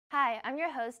Hi, I'm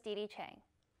your host, Dee Dee Chang.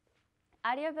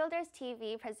 Audio Builders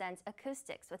TV presents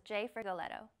Acoustics with Jay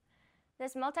Frigoletto.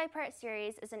 This multi-part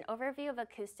series is an overview of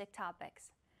acoustic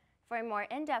topics. For a more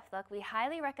in-depth look, we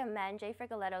highly recommend Jay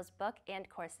Frigoletto's book and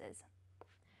courses.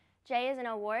 Jay is an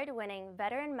award-winning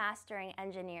veteran mastering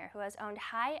engineer who has owned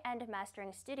high-end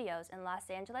mastering studios in Los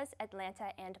Angeles,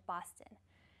 Atlanta, and Boston.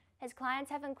 His clients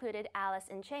have included Alice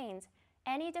in Chains,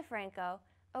 Ani DiFranco,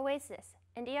 Oasis,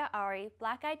 DIY.RE,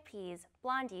 Black Eyed Peas,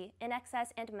 Blondie,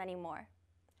 INXS, and many more.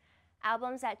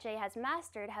 Albums that Jay has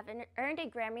mastered have earned a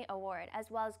Grammy Award,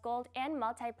 as well as gold and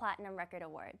multi-platinum record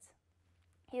awards.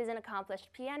 He is an accomplished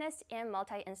pianist and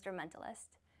multi-instrumentalist.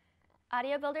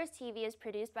 Audio Builders TV is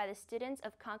produced by the students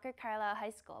of Concord Carlisle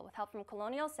High School with help from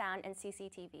Colonial Sound and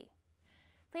CCTV.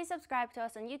 Please subscribe to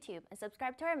us on YouTube and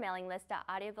subscribe to our mailing list at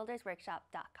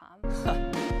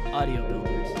audiobuildersworkshop.com. Audio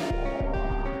Builders.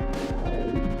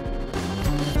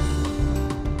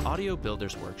 Audio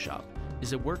Builders Workshop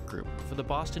is a work group for the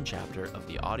Boston chapter of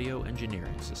the Audio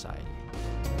Engineering Society.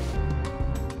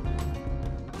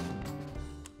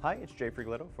 Hi, it's Jay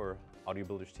Frigoletto for Audio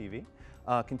Builders TV,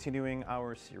 continuing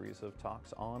our series of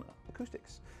talks on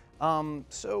acoustics.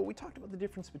 So we talked about the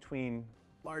difference between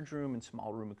large room and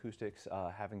small room acoustics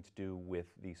having to do with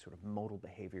the sort of modal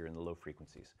behavior in the low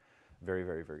frequencies. Very,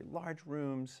 very, very large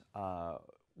rooms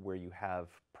where you have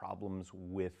problems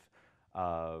with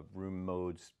room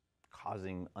modes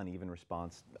causing uneven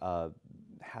response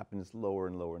happens lower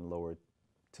and lower and lower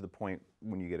to the point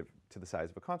when you get to the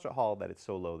size of a concert hall that it's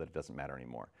so low that it doesn't matter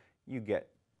anymore. You get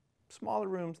smaller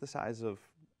rooms the size of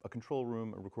a control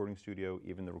room, a recording studio,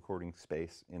 even the recording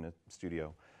space in a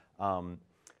studio.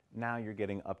 Now you're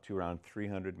getting up to around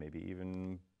 300, maybe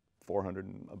even 400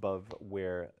 and above,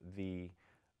 where the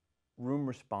room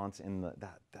response in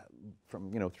that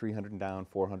from 300 and down,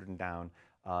 400 and down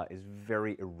is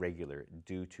very irregular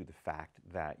due to the fact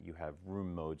that you have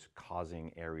room modes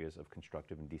causing areas of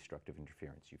constructive and destructive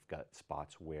interference. You've got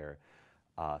spots where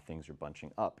things are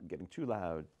bunching up, getting too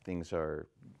loud, things are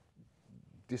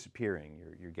disappearing.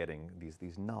 You're getting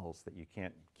these nulls that you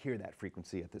can't hear that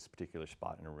frequency at this particular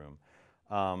spot in a room.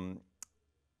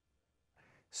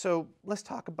 So let's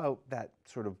talk about that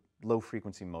sort of low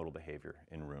frequency modal behavior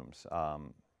in rooms.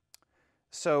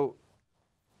 So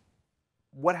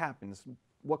what happens?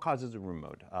 What causes a room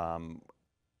mode?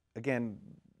 Again,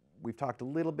 we've talked a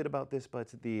little bit about this,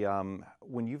 but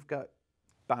when you've got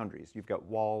boundaries, you've got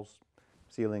walls,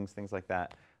 ceilings, things like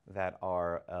that, that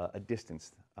are a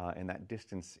distance, and that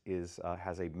distance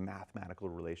has a mathematical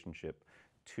relationship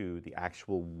to the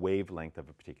actual wavelength of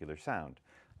a particular sound.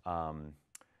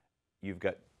 You've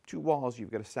got two walls,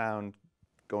 you've got a sound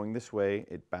going this way,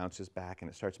 it bounces back and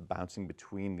it starts bouncing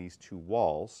between these two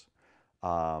walls.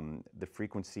 The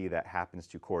frequency that happens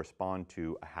to correspond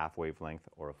to a half wavelength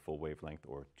or a full wavelength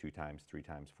or 2 times, 3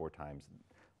 times, 4 times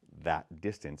that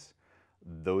distance,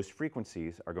 those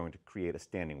frequencies are going to create a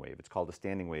standing wave. It's called a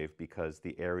standing wave because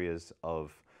the areas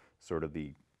of sort of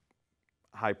the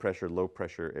high pressure, low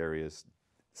pressure areas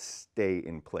stay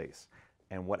in place.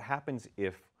 And what happens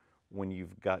when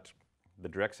you've got the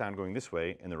direct sound going this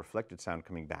way and the reflected sound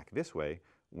coming back this way,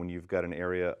 when you've got an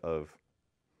area of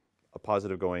a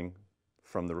positive going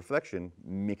from the reflection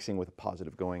mixing with a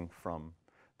positive going from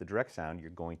the direct sound,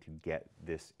 you're going to get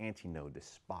this antinode, this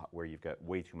spot where you've got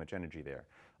way too much energy there.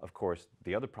 Of course,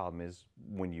 the other problem is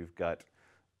when you've got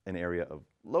an area of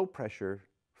low pressure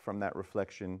from that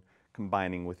reflection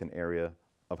combining with an area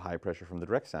of high pressure from the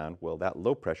direct sound, well, that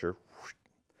low pressure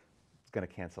is going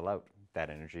to cancel out that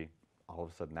energy. All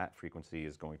of a sudden, that frequency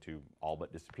is going to all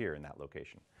but disappear in that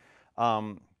location.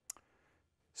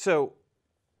 So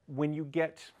when you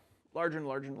get larger and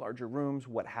larger and larger rooms,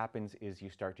 what happens is you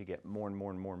start to get more and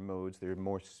more and more modes. They're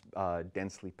more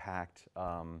densely packed.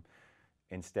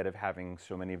 Instead of having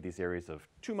so many of these areas of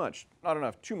too much, not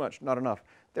enough, too much, not enough,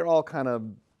 they're all kind of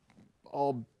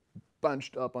all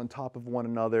bunched up on top of one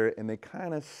another, and they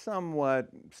kind of somewhat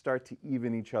start to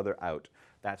even each other out.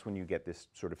 That's when you get this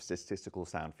sort of statistical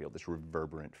sound field, this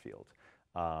reverberant field.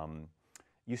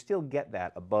 You still get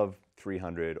that above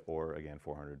 300 or, again,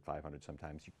 400, 500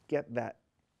 sometimes. You get that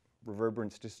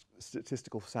reverberant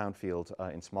statistical sound field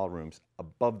in small rooms.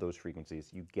 Above those frequencies,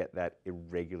 you get that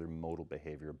irregular modal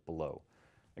behavior below.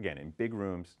 Again, in big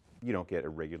rooms, you don't get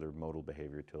irregular modal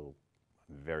behavior till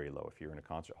very low. If you're in a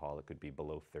concert hall, it could be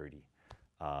below 30.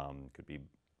 Could be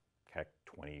heck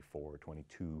 24,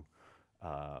 22.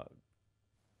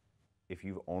 If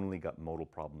you've only got modal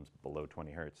problems below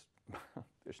 20 hertz,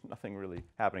 there's nothing really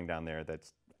happening down there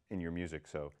that's in your music,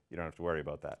 so you don't have to worry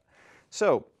about that.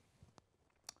 So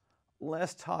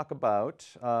let's talk about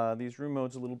these room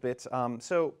modes a little bit.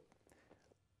 So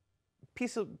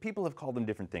people have called them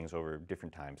different things over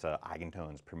different times.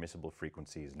 Eigentones, permissible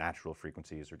frequencies, natural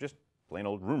frequencies, or just plain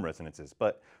old room resonances.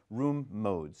 But room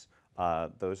modes,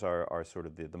 those are sort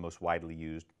of the most widely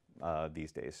used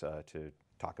these days to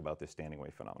talk about this standing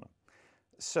wave phenomenon.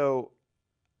 So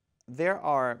there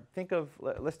are,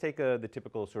 let's take the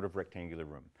typical sort of rectangular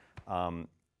room.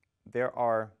 There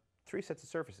are three sets of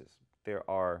surfaces. There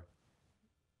are,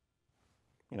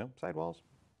 side walls,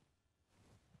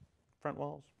 front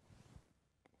walls,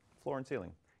 floor and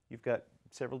ceiling. You've got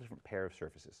several different pair of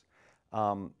surfaces.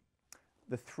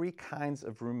 The three kinds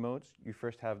of room modes, you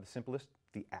first have the simplest,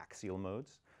 the axial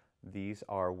modes. These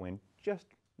are when just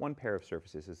one pair of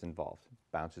surfaces is involved.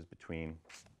 Bounces between,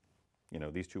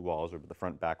 these two walls, or the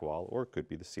front back wall, or it could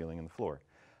be the ceiling and the floor.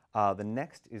 The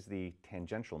next is the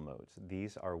tangential modes.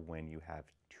 These are when you have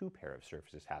two pair of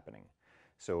surfaces happening.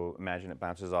 So imagine it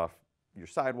bounces off your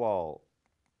side wall,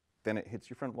 then it hits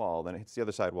your front wall, then it hits the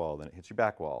other side wall, then it hits your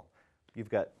back wall. You've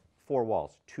got four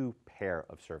walls, two pair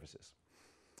of surfaces.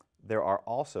 There are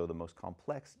also, the most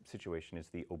complex situation is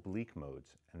the oblique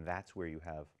modes, and that's where you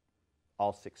have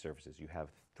all six surfaces. You have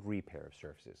three pair of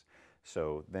surfaces.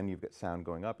 So then you've got sound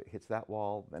going up, it hits that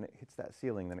wall, then it hits that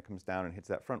ceiling, then it comes down and hits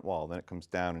that front wall, then it comes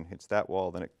down and hits that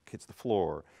wall, then it hits the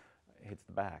floor, it hits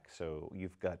the back. So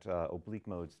you've got oblique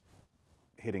modes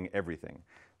hitting everything.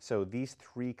 So these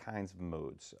three kinds of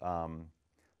modes.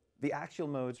 The axial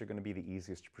modes are going to be the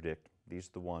easiest to predict. These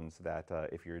are the ones that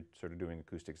if you're sort of doing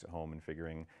acoustics at home and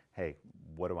figuring, hey,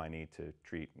 what do I need to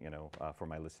treat, for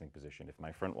my listening position? If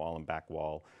my front wall and back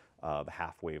wall, the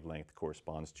half wavelength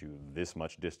corresponds to this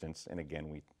much distance, and again,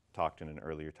 we talked in an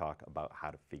earlier talk about how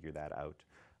to figure that out.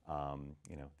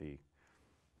 The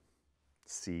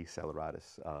C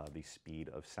celeratus, the speed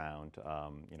of sound,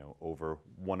 over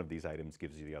one of these items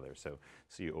gives you the other. So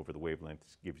C over the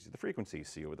wavelength gives you the frequency,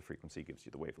 C over the frequency gives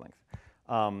you the wavelength.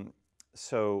 And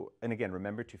again,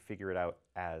 remember to figure it out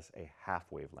as a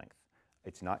half wavelength.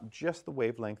 It's not just the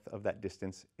wavelength of that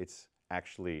distance, it's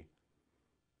actually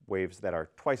waves that are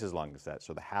twice as long as that.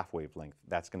 So the half wavelength,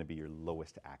 that's going to be your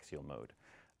lowest axial mode.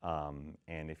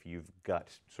 And if you've got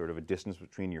sort of a distance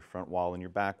between your front wall and your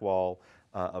back wall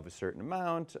of a certain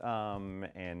amount,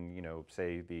 and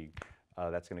say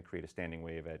that's going to create a standing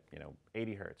wave at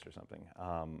 80 hertz or something.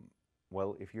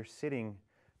 Well, if you're sitting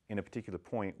in a particular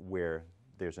point where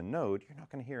there's a node, you're not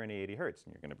going to hear any 80 hertz,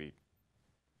 and you're going to be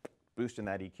boosting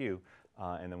that EQ.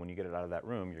 And then when you get it out of that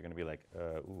room, you're going to be like,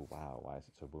 ooh, wow, why is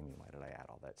it so boomy? Why did I add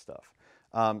all that stuff?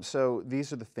 So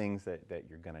these are the things that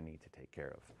you're going to need to take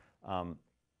care of.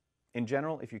 In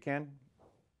general, if you can,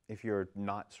 if you're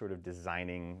not sort of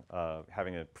designing,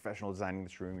 having a professional designing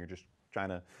this room, you're just trying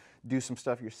to do some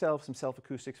stuff yourself, some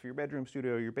self-acoustics for your bedroom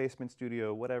studio, your basement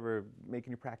studio, whatever,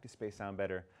 making your practice space sound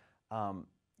better,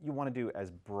 you want to do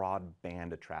as broad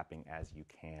band a trapping as you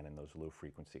can in those low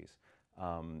frequencies.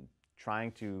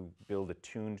 Trying to build a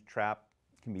tuned trap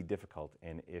can be difficult,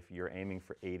 and if you're aiming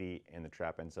for 80 and the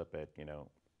trap ends up at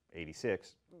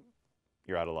 86,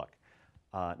 you're out of luck.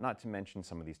 Not to mention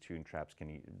some of these tuned traps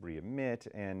can re-emit,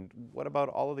 and what about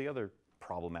all of the other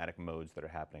problematic modes that are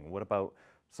happening? What about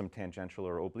some tangential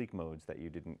or oblique modes that you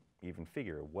didn't even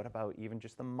figure? What about even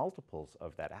just the multiples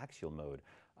of that axial mode,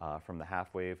 from the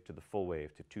half wave to the full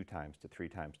wave to 2 times to 3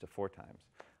 times to 4 times?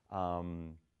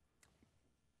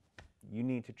 You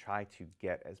need to try to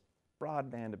get as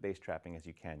broadband a bass trapping as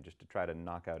you can, just to try to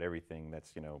knock out everything that's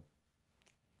 300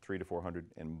 to 400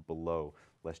 and below.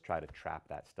 Let's try to trap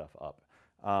that stuff up.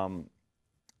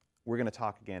 We're going to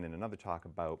talk again in another talk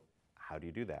about how do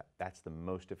you do that. That's the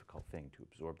most difficult thing, to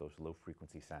absorb those low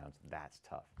frequency sounds. That's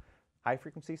tough. High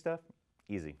frequency stuff,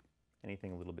 easy.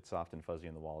 Anything a little bit soft and fuzzy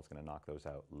in the wall is going to knock those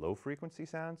out. Low frequency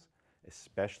sounds,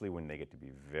 especially when they get to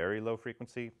be very low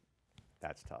frequency,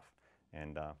 that's tough.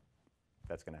 And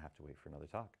that's going to have to wait for another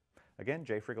talk. Again,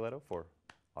 Jay Frigoletto for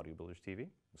Audio Builders TV. We'll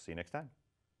see you next time.